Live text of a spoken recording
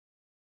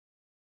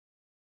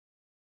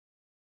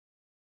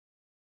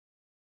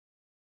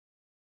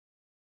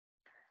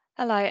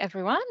Hello,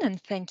 everyone,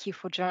 and thank you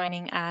for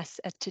joining us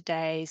at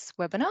today's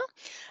webinar,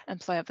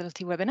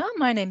 Employability webinar.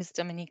 My name is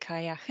Dominika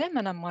Yachim,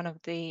 and I'm one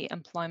of the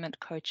employment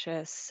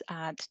coaches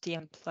at the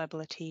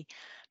Employability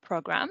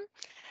program.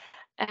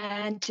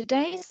 And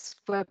today's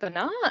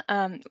webinar,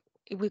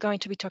 we're going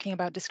to be talking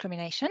about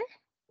discrimination,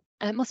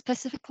 and more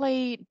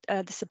specifically,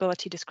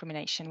 disability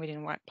discrimination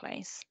within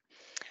workplace.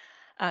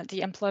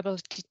 The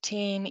employability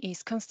team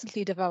is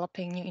constantly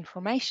developing new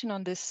information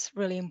on this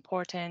really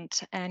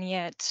important and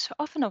yet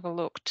often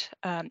overlooked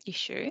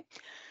issue.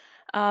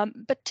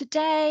 But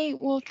today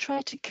we'll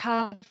try to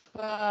cover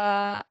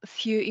a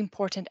few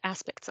important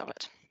aspects of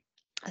it.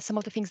 Some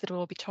of the things that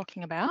we'll be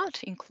talking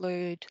about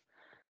include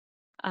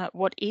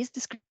what is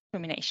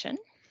discrimination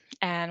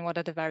and what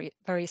are the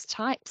various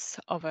types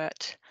of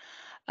it.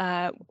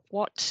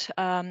 What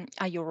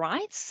are your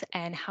rights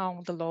and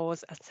how the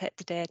laws are set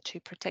there to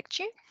protect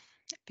you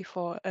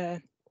before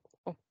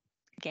or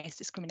against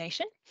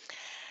discrimination.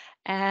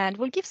 And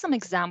we'll give some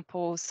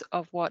examples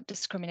of what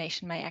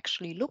discrimination may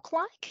actually look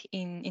like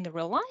in the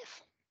real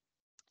life,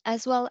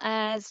 as well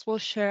as we'll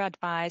share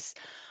advice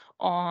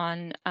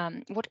on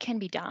what can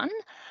be done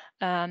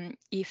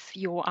if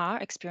you are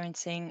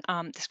experiencing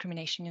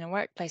discrimination in a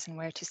workplace and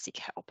where to seek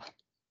help.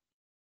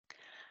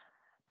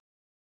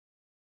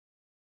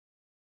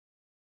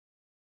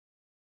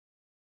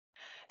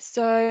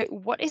 So,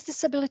 what is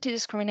disability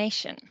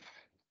discrimination?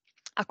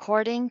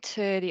 According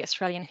to the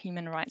Australian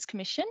Human Rights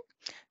Commission,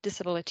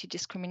 disability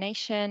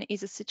discrimination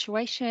is a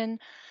situation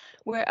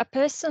where a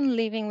person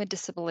living with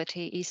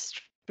disability is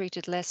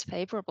treated less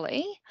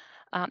favorably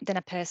than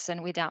a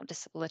person without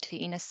disability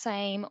in the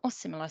same or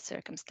similar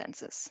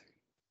circumstances.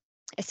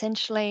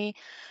 Essentially,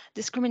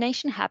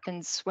 discrimination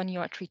happens when you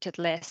are treated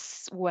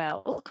less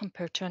well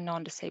compared to a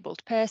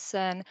non-disabled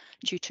person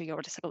due to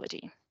your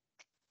disability.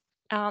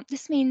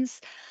 This means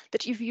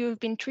that if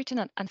you've been treated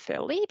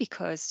unfairly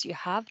because you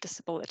have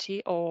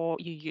disability or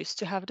you used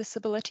to have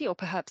disability, or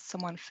perhaps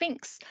someone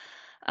thinks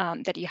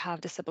that you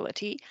have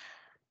disability,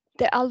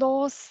 there are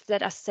laws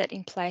that are set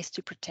in place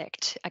to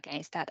protect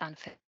against that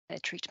unfair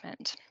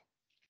treatment.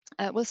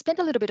 We'll spend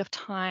a little bit of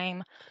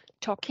time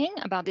talking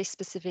about these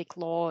specific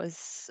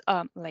laws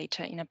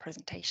later in a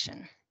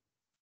presentation.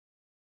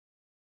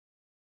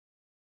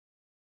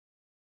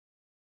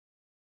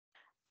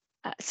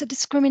 So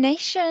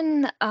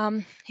discrimination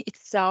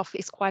itself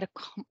is quite a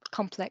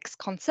complex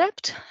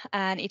concept,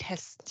 and it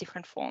has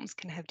different forms,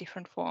 can have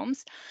different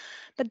forms.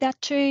 But there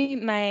are two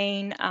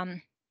main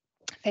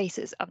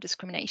phases of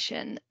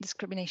discrimination.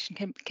 Discrimination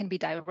can be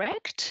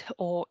direct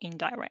or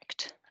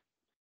indirect.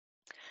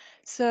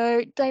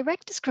 So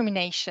direct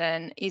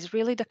discrimination is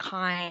really the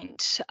kind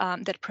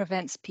that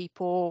prevents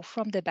people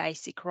from their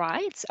basic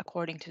rights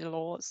according to the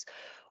laws,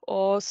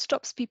 or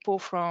stops people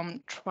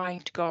from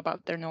trying to go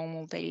about their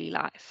normal daily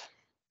life.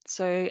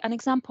 So an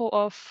example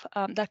of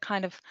that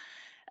kind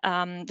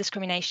of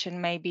discrimination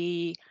may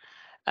be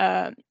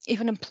if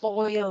an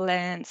employer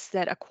learns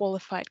that a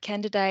qualified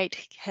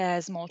candidate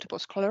has multiple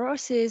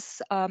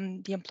sclerosis,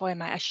 the employer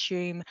may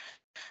assume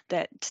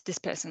that this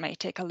person may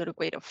take a little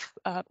bit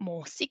of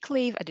more sick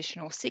leave,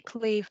 additional sick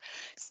leave.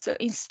 So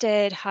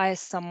instead, hire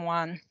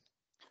someone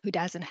who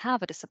doesn't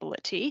have a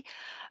disability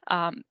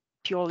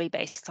purely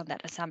based on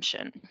that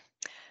assumption.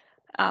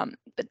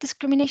 But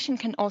discrimination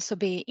can also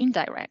be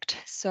indirect.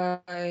 So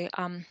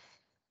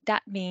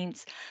that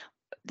means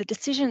the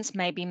decisions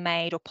may be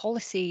made or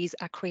policies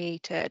are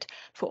created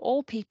for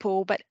all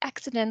people, but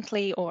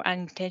accidentally or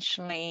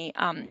unintentionally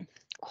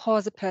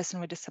cause a person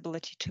with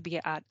disability to be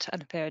at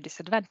an unfair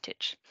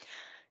disadvantage.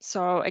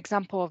 So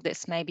example of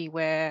this may be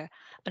where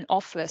an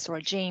office or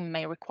a gym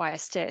may require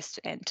stairs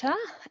to enter,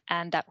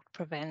 and that would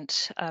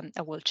prevent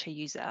a wheelchair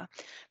user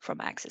from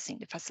accessing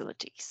the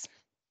facilities.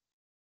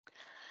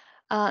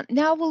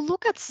 Now we'll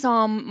look at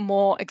some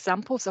more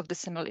examples of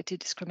disability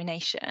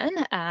discrimination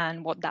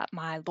and what that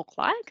might look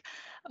like.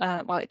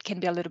 While it can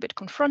be a little bit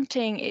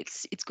confronting,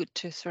 it's good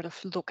to sort of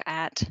look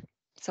at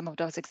some of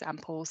those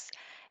examples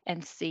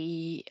and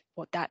see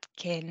what that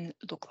can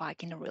look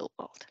like in the real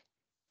world.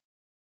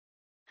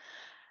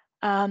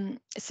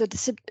 So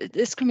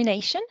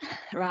discrimination,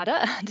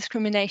 rather,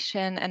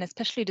 discrimination, and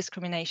especially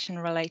discrimination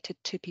related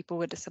to people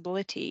with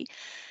disability,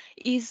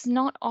 is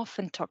not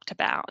often talked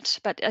about.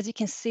 But as you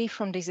can see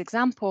from these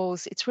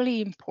examples, it's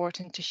really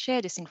important to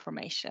share this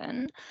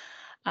information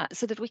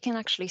so that we can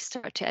actually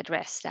start to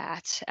address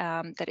that.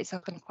 That is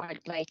often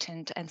quite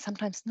blatant and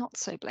sometimes not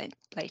so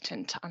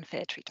blatant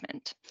unfair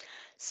treatment.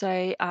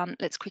 So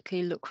let's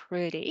quickly look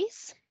through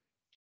these.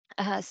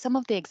 Some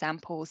of the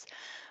examples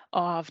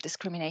of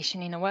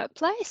discrimination in a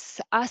workplace: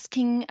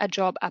 asking a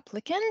job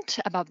applicant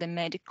about the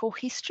medical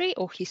history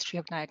or history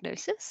of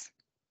diagnosis,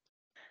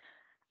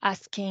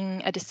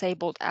 asking a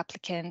disabled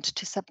applicant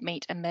to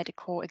submit a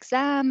medical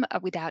exam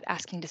without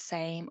asking the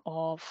same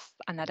of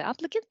another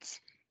applicant,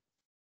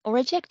 or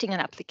rejecting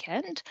an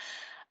applicant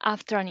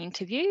after an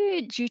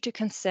interview due to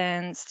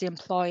concerns the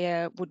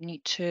employer would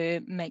need to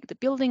make the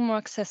building more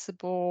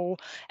accessible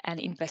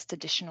and invest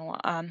additional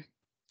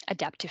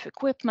adaptive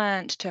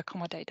equipment to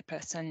accommodate a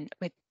person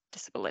with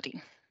disability.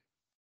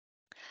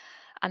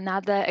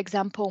 Another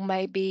example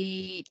may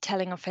be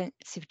telling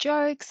offensive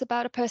jokes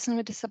about a person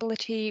with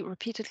disability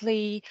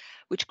repeatedly,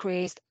 which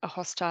creates a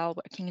hostile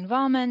working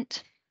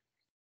environment,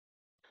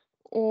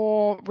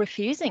 or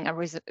refusing a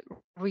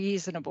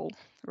reasonable,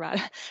 rather,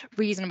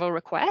 reasonable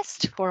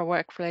request for a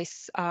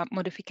workplace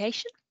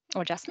modification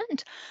or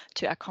adjustment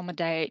to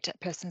accommodate a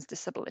person's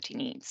disability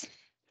needs.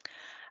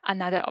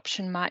 Another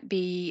option might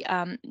be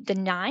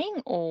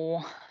denying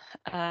or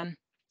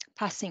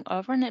passing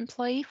over an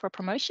employee for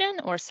promotion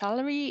or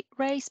salary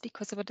raise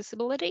because of a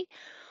disability,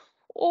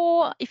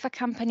 or if a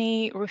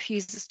company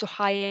refuses to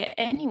hire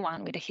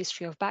anyone with a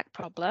history of back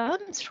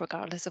problems,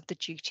 regardless of the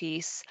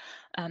duties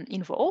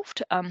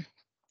involved.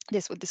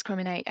 This would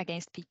discriminate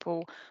against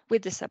people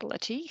with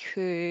disability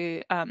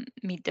who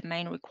meet the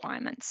main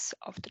requirements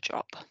of the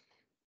job.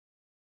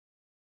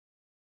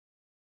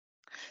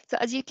 So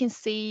as you can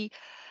see,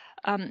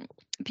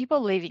 people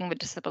living with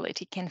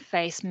disability can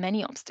face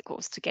many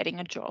obstacles to getting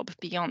a job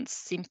beyond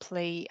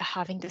simply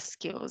having the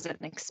skills and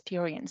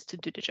experience to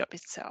do the job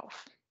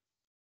itself.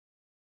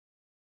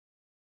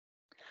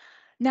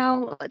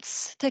 Now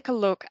let's take a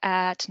look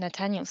at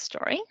Nathaniel's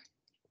story.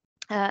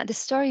 The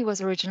story was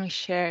originally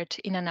shared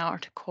in an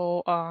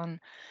article on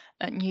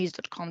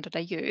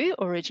news.com.au,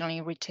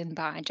 originally written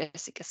by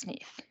Jessica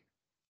Smith.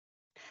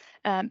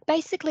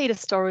 Basically, the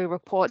story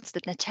reports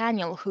that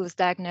Nathaniel, who was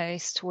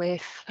diagnosed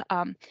with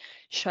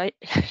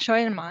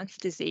Scheuermann's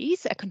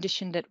disease, a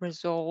condition that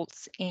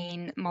results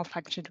in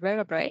malfunctioned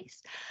vertebrae,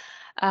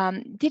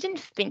 didn't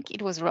think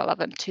it was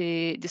relevant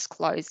to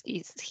disclose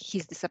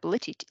his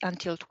disability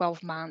until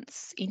 12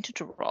 months into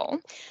the role,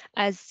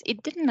 as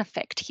it didn't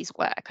affect his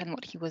work and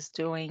what he was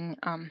doing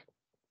on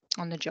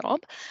the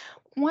job.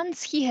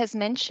 Once he has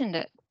mentioned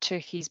it to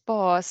his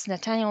boss,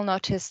 Nathaniel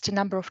noticed a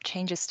number of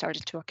changes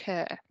started to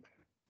occur.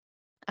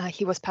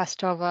 He was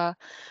passed over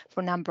for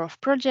a number of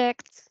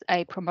projects.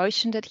 A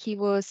promotion that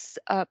was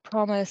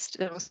promised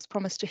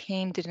to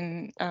him,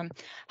 didn't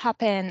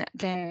happen.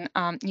 Then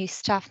new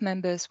staff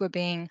members were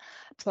being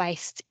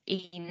placed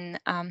in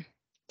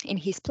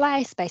his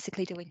place,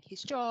 basically doing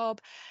his job,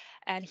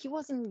 and he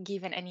wasn't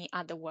given any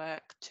other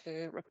work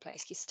to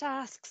replace his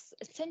tasks.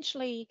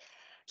 Essentially,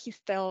 he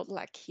felt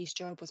like his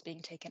job was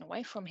being taken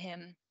away from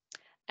him.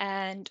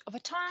 And over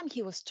time,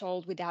 he was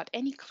told without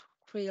any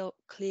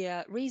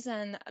clear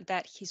reason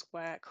that his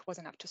work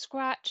wasn't up to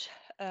scratch.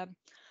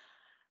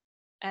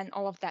 And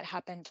all of that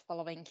happened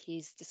following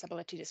his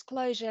disability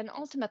disclosure. And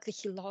ultimately,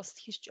 he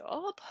lost his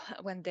job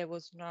when there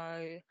was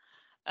no,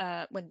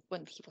 when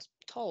he was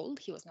told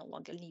he was no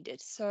longer needed.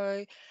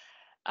 So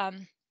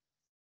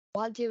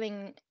while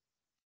doing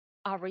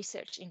our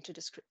research into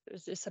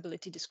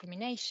disability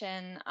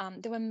discrimination,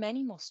 there were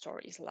many more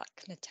stories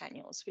like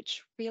Nathaniel's,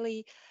 which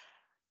really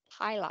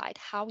highlight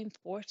how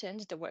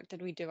important the work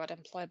that we do at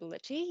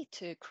EmployAbility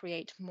to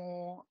create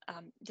more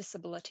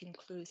disability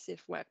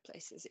inclusive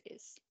workplaces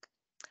is.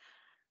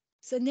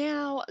 So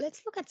now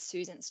let's look at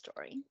Susan's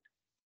story.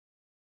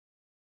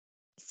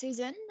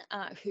 Susan,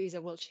 who is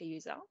a wheelchair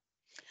user,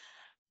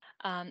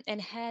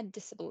 and her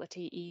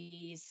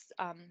disability is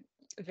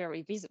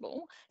very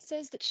visible,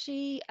 says that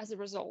she, as a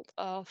result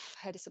of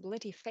her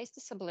disability, faced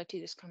disability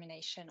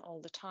discrimination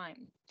all the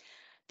time.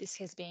 This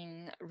has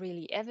been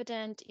really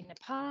evident in the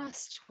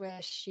past,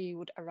 where she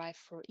would arrive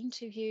for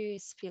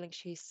interviews feeling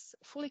she's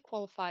fully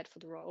qualified for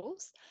the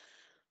roles,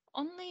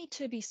 only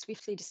to be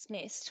swiftly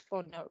dismissed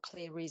for no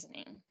clear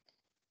reasoning.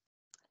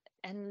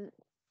 And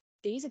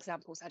these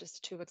examples are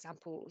just two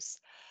examples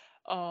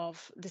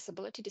of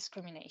disability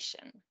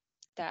discrimination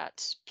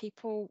that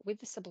people with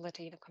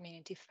disability in the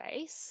community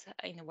face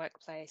in the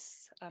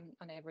workplace on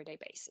an everyday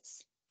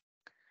basis.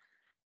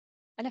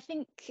 And I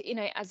think,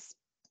 as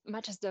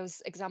much as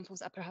those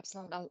examples are perhaps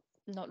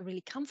not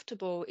really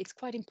comfortable, it's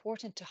quite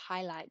important to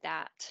highlight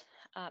that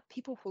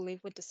people who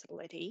live with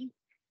disability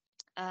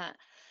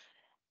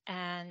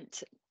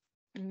and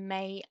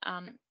may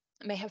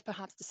have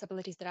perhaps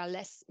disabilities that are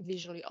less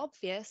visually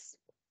obvious,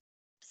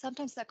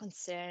 sometimes they're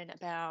concerned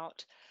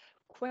about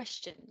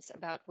questions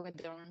about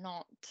whether or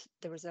not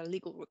there is a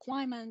legal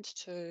requirement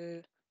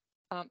to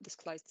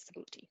disclose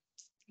disability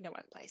in the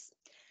workplace.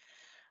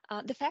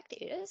 The fact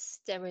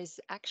is, there is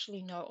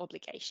actually no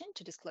obligation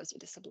to disclose your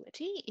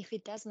disability if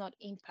it does not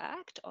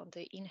impact on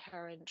the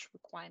inherent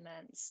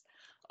requirements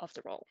of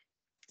the role,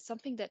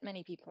 something that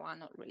many people are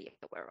not really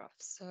aware of.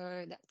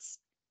 So that's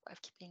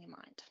worth keeping in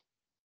mind.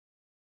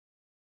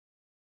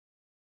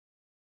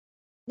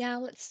 Now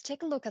let's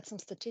take a look at some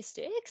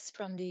statistics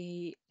from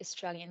the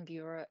Australian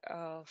Bureau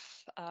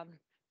of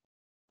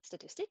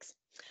Statistics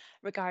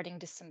regarding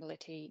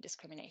disability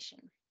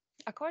discrimination.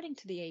 According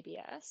to the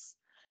ABS,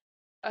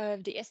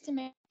 of the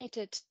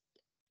estimated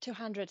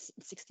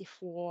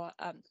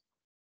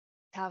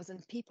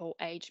 264,000 people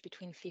aged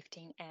between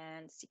 15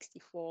 and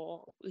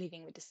 64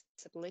 living with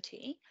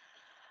disability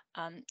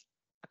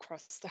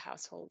across the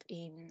household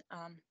in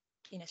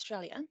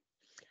Australia,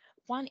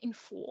 1 in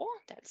 4,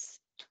 that's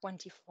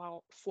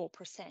 24%,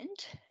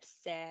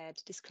 said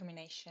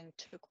discrimination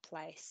took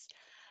place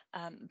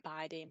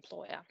by the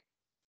employer.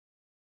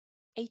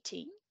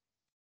 18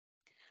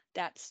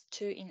 That's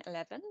 2 in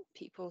 11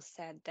 people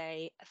said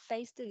they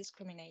faced the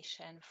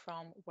discrimination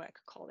from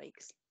work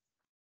colleagues.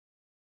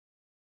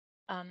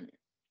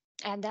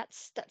 And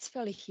that's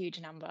fairly huge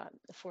number.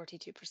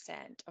 42%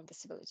 of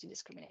disability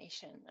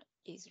discrimination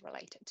is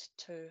related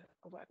to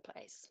a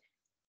workplace.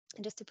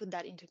 And just to put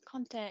that into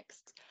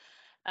context,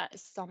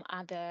 some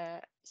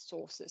other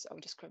sources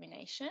of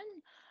discrimination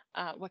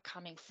were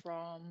coming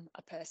from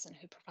a person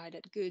who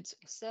provided goods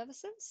or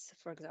services,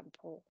 for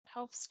example,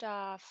 health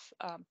staff,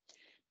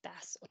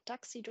 bus or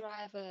taxi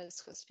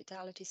drivers,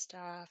 hospitality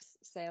staff,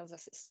 sales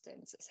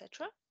assistants,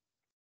 etc.,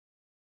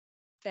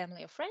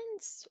 family or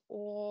friends,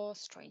 or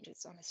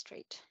strangers on the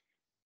street.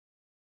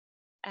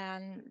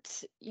 And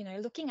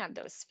looking at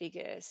those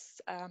figures,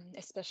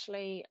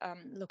 especially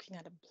looking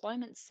at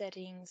employment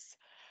settings,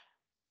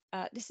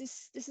 this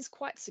is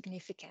quite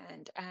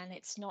significant, and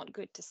it's not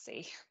good to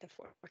see the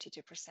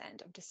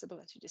 42% of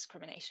disability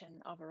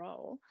discrimination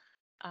overall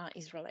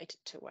is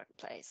related to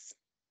workplace.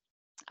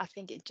 I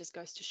think it just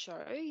goes to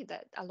show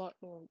that a lot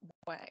more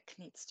work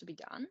needs to be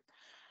done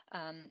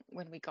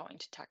when we're going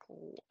to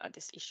tackle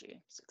this issue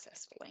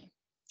successfully.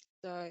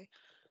 So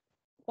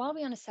while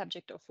we're on the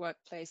subject of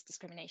workplace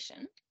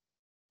discrimination,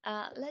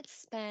 let's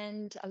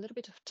spend a little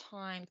bit of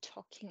time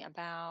talking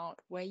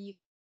about where you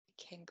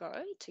can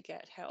go to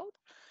get help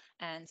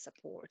and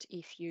support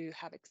if you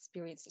have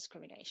experienced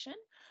discrimination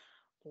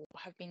or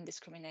have been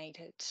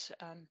discriminated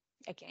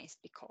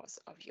against because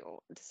of your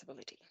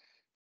disability.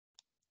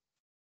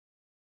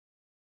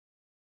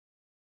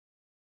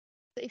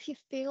 If you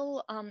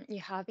feel you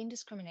have been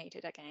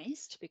discriminated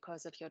against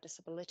because of your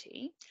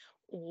disability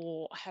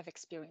or have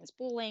experienced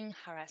bullying,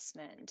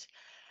 harassment,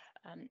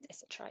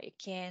 etc., you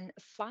can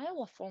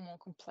file a formal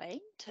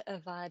complaint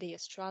via the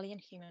Australian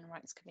Human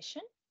Rights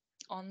Commission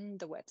on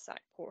the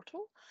website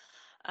portal.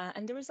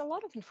 And there is a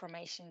lot of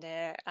information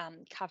there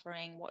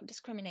covering what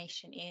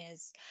discrimination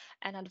is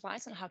and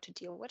advice on how to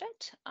deal with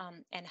it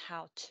and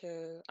how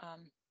to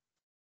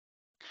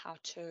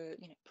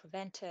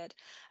prevent it.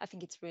 I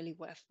think it's really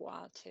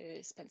worthwhile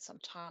to spend some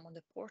time on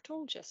the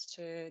portal just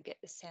to get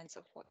the sense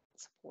of what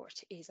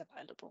support is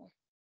available.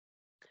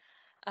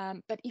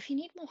 But if you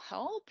need more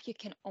help, you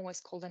can always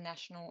call the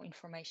National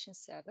Information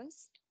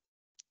Service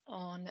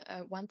on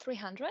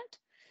 1300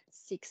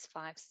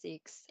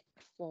 656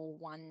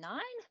 419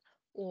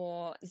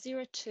 or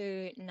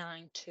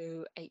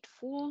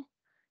 029284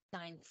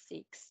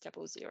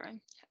 9600,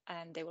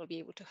 and they will be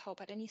able to help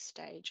at any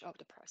stage of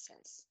the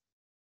process.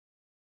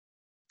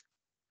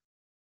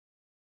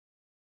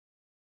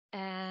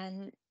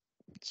 And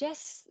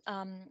just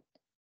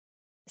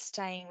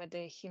staying with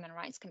the Human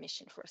Rights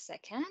Commission for a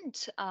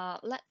second,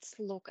 let's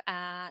look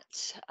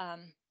at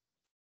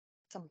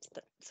some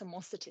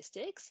more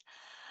statistics.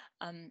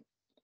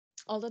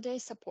 Although they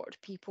support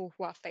people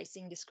who are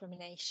facing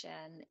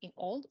discrimination in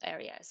all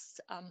areas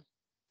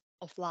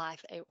of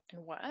life and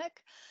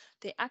work,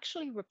 they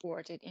actually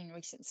reported in a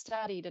recent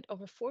study that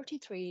over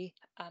 43%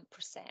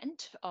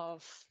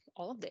 of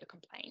all of their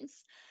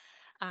complaints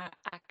are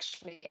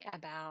actually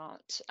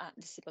about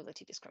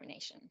disability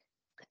discrimination.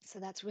 So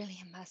that's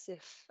really a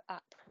massive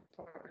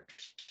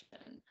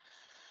proportion.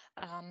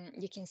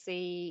 You can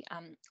see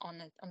on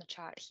the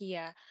chart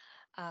here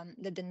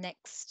that the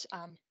next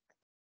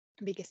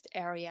biggest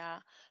area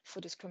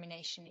for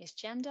discrimination is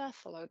gender,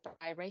 followed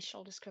by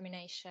racial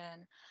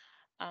discrimination.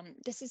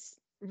 This is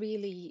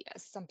really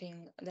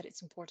something that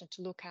it's important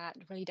to look at.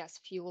 It really does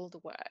fuel the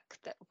work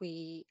that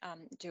we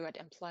do at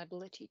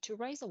EmployAbility to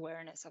raise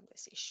awareness of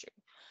this issue.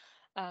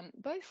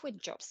 Both with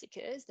job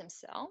seekers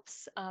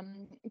themselves,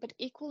 but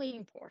equally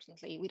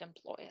importantly with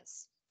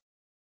employers.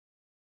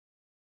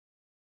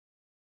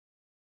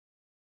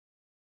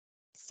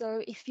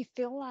 So if you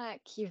feel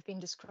like you've been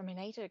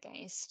discriminated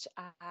against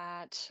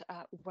at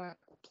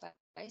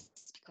workplace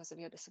because of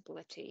your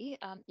disability,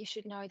 you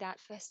should know that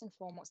first and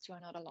foremost, you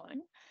are not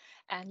alone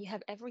and you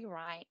have every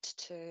right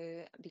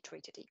to be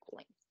treated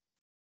equally.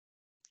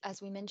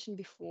 As we mentioned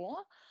before,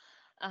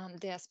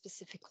 there are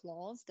specific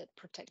laws that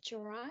protect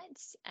your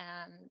rights,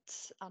 and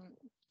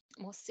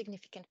most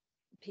significant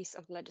piece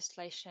of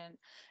legislation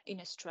in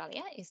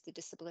Australia is the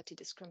Disability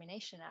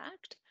Discrimination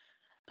Act,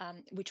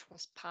 which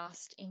was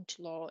passed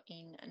into law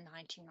in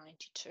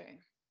 1992.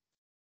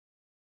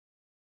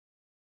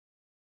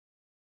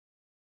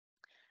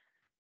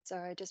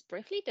 So just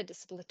briefly, the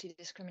Disability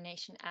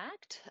Discrimination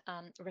Act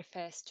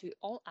refers to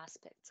all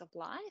aspects of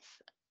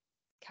life,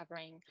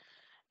 covering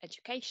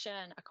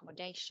education,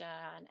 accommodation,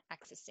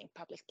 accessing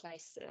public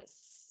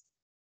places,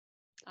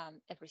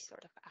 every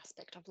sort of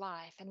aspect of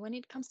life. And when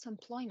it comes to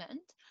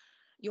employment,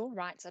 your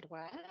rights at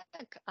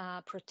work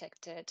are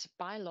protected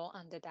by law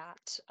under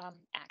that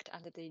act,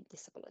 under the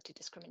Disability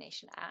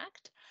Discrimination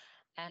Act.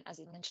 And as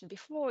I mentioned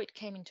before, it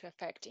came into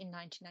effect in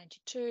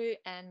 1992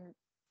 and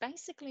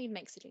basically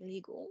makes it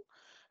illegal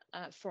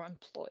for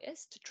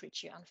employers to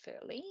treat you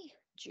unfairly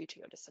due to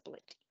your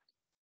disability.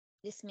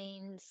 This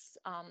means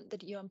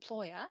that your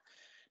employer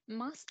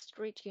must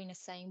treat you in the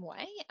same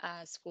way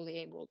as fully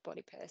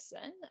able-bodied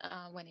person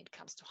when it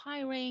comes to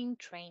hiring,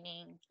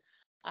 training,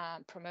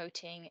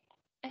 promoting,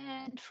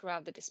 and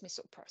throughout the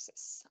dismissal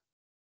process.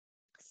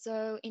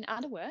 So, in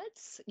other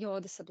words, your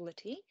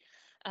disability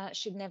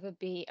should never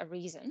be a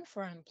reason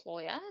for an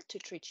employer to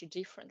treat you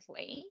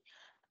differently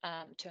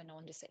to a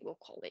non-disabled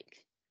colleague.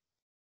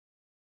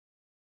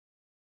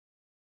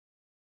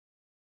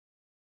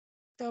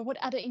 So, what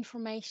other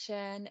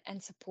information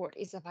and support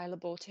is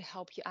available to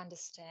help you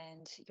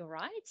understand your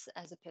rights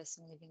as a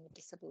person living with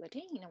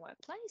disability in a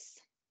workplace?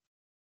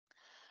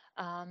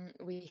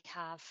 We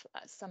have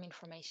some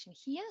information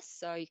here,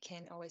 so you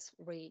can always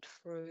read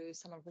through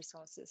some of the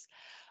resources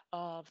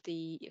of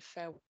the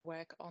Fair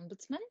Work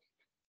Ombudsman,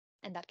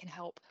 and that can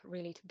help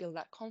really to build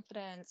that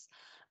confidence,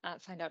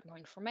 find out more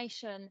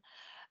information.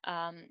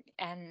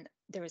 And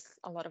there is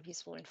a lot of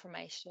useful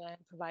information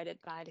provided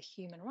by the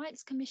Human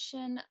Rights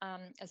Commission.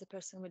 As a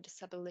person with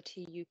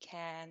disability,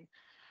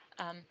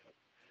 um,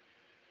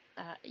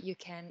 you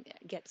can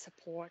get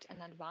support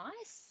and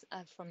advice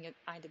from your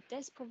either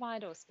desk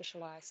provider or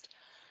specialized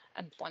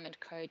employment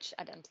coach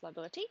at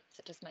EmployAbility,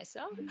 such as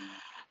myself.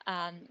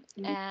 And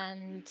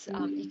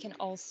you can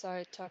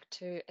also talk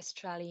to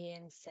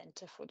Australian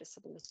Centre for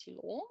Disability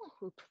Law,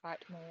 who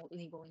provide more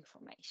legal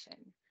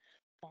information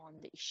on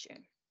the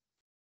issue.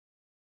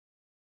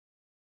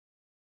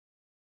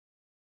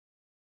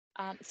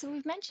 So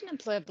we've mentioned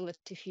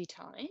EmployAbility a few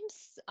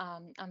times.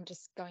 I'm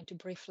just going to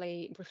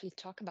briefly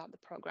talk about the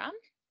program.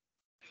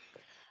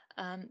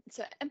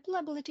 So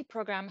EmployAbility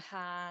program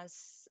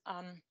has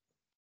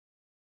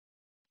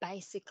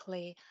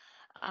basically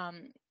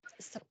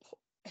support.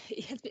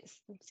 It has been,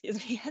 excuse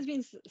me, has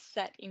been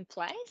set in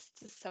place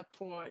to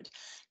support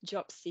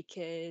job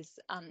seekers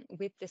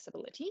with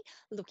disability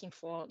looking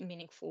for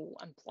meaningful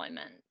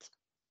employment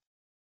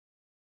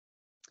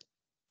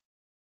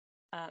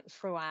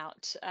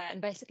throughout,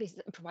 and basically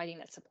providing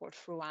that support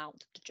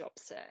throughout the job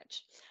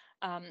search.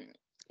 Um,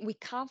 we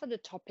cover the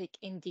topic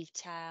in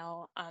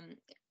detail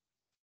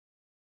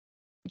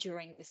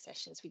during the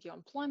sessions with your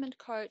employment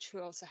coach,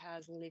 who also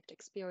has lived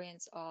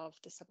experience of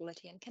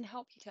disability and can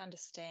help you to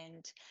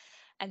understand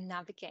and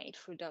navigate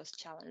through those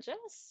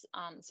challenges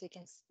so you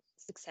can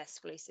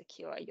successfully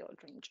secure your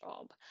dream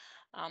job.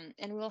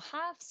 And we'll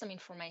have some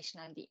information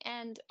at the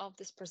end of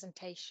this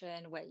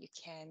presentation where you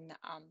can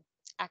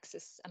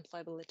access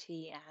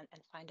EmployAbility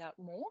and find out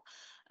more,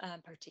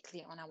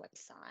 particularly on our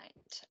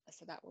website.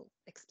 So that will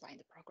explain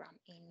the program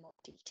in more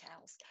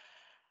details.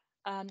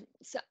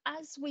 So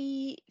as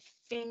we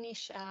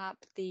finish up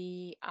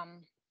the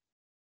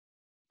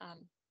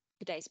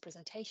today's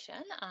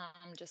presentation,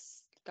 I'm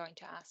just going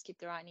to ask if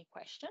there are any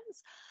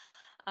questions.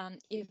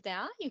 If there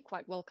are, you're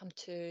quite welcome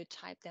to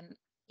type them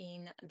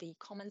in the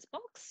comments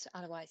box.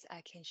 Otherwise,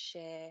 I can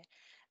share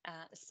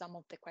some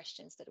of the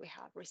questions that we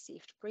have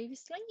received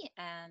previously,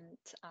 and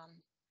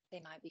they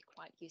might be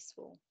quite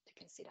useful to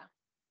consider.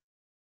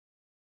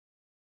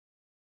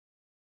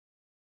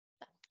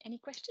 Any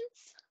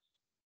questions?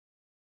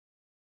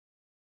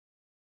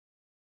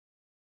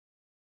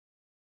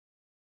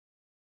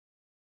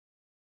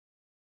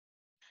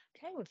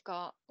 Okay, we've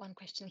got one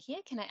question here.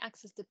 Can I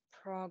access the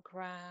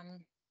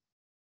program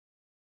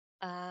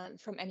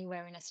from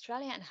anywhere in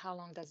Australia, and how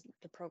long does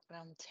the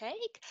program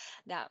take?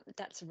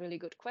 That's a really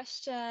good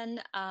question.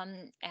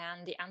 And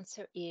the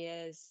answer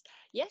is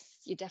yes,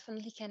 you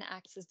definitely can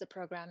access the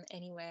program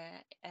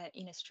anywhere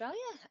in Australia,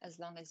 as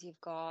long as you've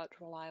got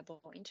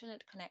reliable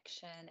internet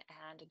connection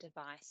and a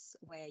device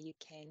where you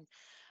can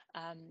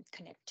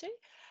connect to.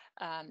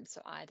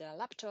 So either a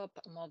laptop,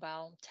 a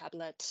mobile,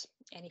 tablet,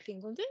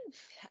 anything will do.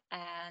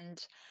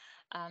 And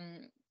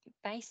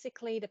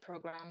basically, the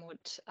program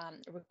would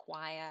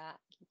require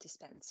you to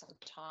spend some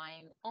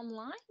time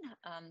online,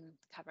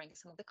 covering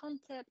some of the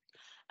content,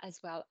 as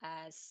well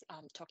as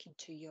talking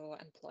to your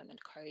employment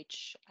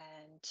coach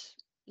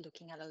and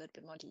looking at a little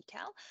bit more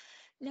detail.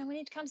 Now, when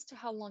it comes to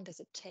how long does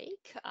it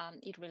take,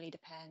 it really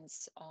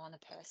depends on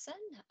a person.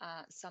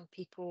 Some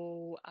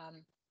people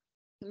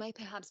may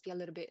perhaps be a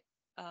little bit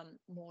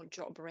more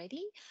job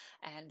ready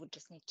and would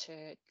just need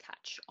to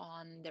touch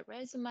on their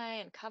resume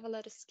and cover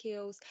letter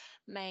skills,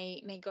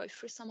 may go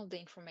through some of the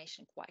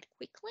information quite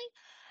quickly,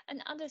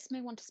 and others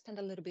may want to spend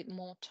a little bit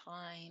more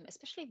time,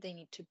 especially if they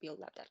need to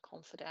build up that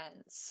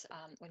confidence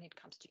when it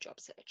comes to job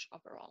search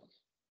overall.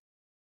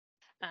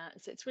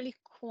 So it's really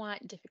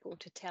quite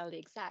difficult to tell the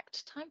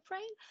exact time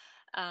frame,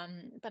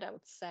 but I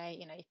would say,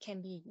 you know, it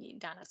can be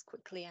done as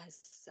quickly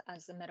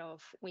as a matter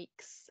of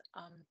weeks.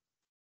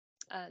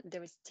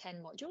 There is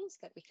 10 modules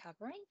that we're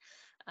covering,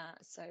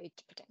 so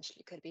it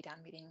potentially could be done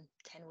within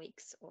 10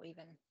 weeks or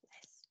even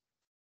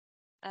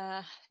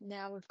less.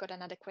 Now we've got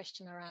another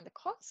question around the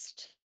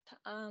cost.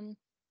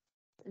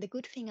 The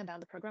good thing about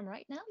the program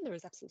right now, there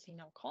is absolutely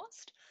no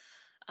cost.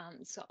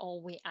 So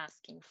all we're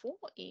asking for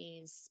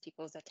is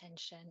people's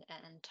attention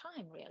and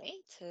time,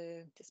 really,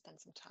 to spend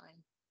some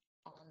time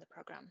on the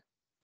program.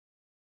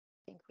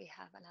 I think we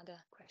have another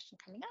question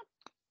coming up.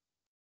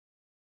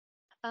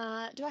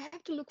 Do I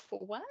have to look for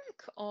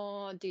work,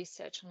 or do you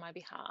search on my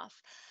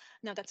behalf?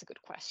 Now, that's a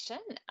good question.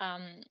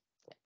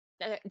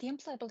 The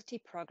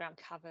EmployAbility program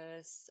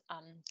covers a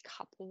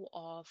couple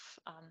of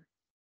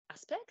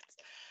aspects.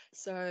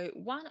 So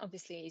one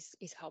obviously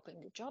is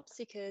helping the job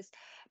seekers,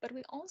 but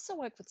we also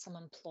work with some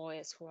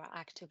employers who are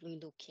actively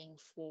looking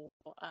for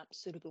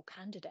suitable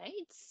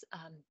candidates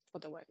for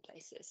the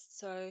workplaces.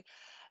 So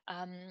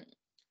um,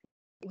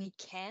 we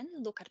can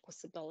look at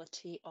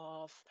possibility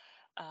of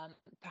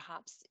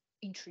perhaps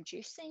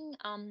introducing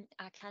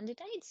our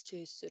candidates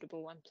to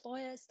suitable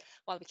employers.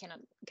 While we cannot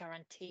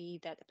guarantee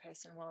that the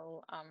person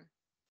will um,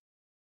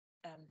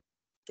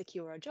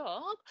 secure a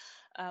job,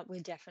 we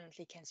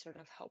definitely can sort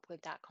of help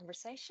with that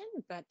conversation.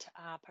 But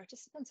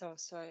participants are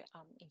also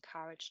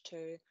encouraged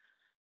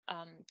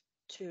um,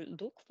 to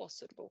look for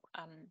suitable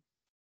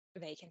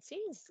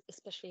vacancies,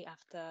 especially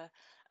after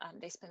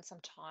they spend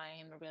some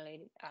time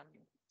really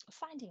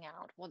finding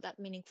out what that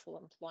meaningful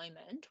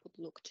employment would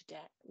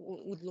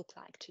look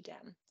like to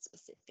them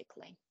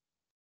specifically.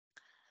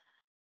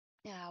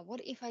 Yeah, what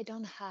if I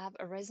don't have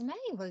a resume?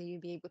 Will you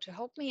be able to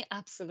help me?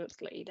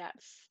 Absolutely.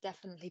 That's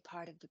definitely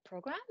part of the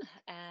program.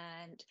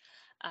 And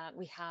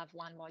we have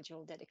one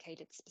module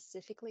dedicated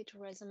specifically to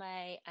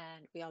resume,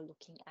 and we are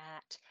looking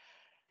at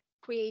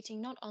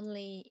creating not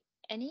only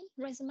any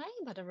resume,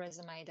 but a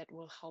resume that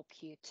will help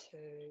you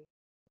to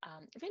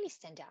really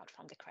stand out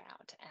from the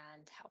crowd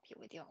and help you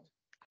with your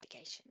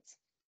applications.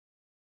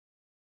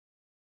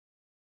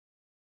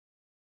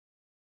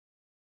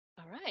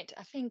 All right,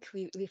 I think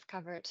we've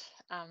covered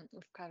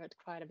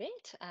quite a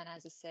bit, and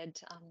as I said,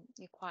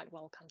 you're quite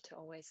welcome to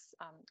always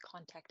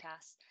contact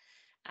us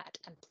at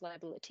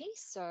EmployAbility.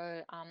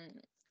 So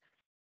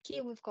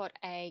here we've got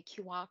a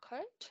QR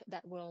code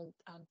that will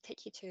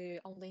take you to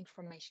all the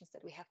information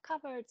that we have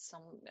covered,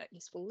 some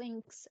useful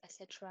links,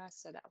 etc.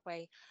 So that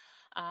way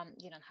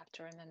you don't have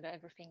to remember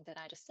everything that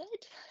I just said,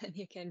 and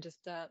you can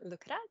just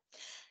look it up.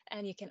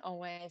 And you can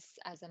always,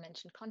 as I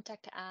mentioned,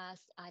 contact us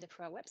either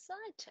through our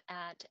website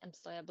at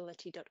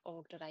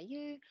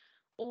employability.org.au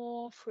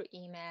or through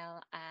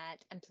email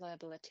at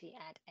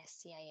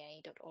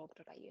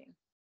employability@scaa.org.au.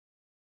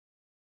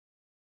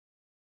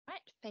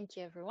 Right, thank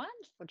you everyone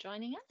for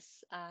joining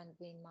us, and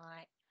we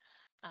might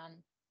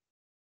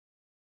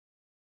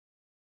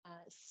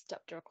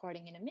stop the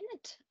recording in a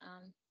minute.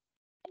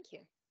 Thank you.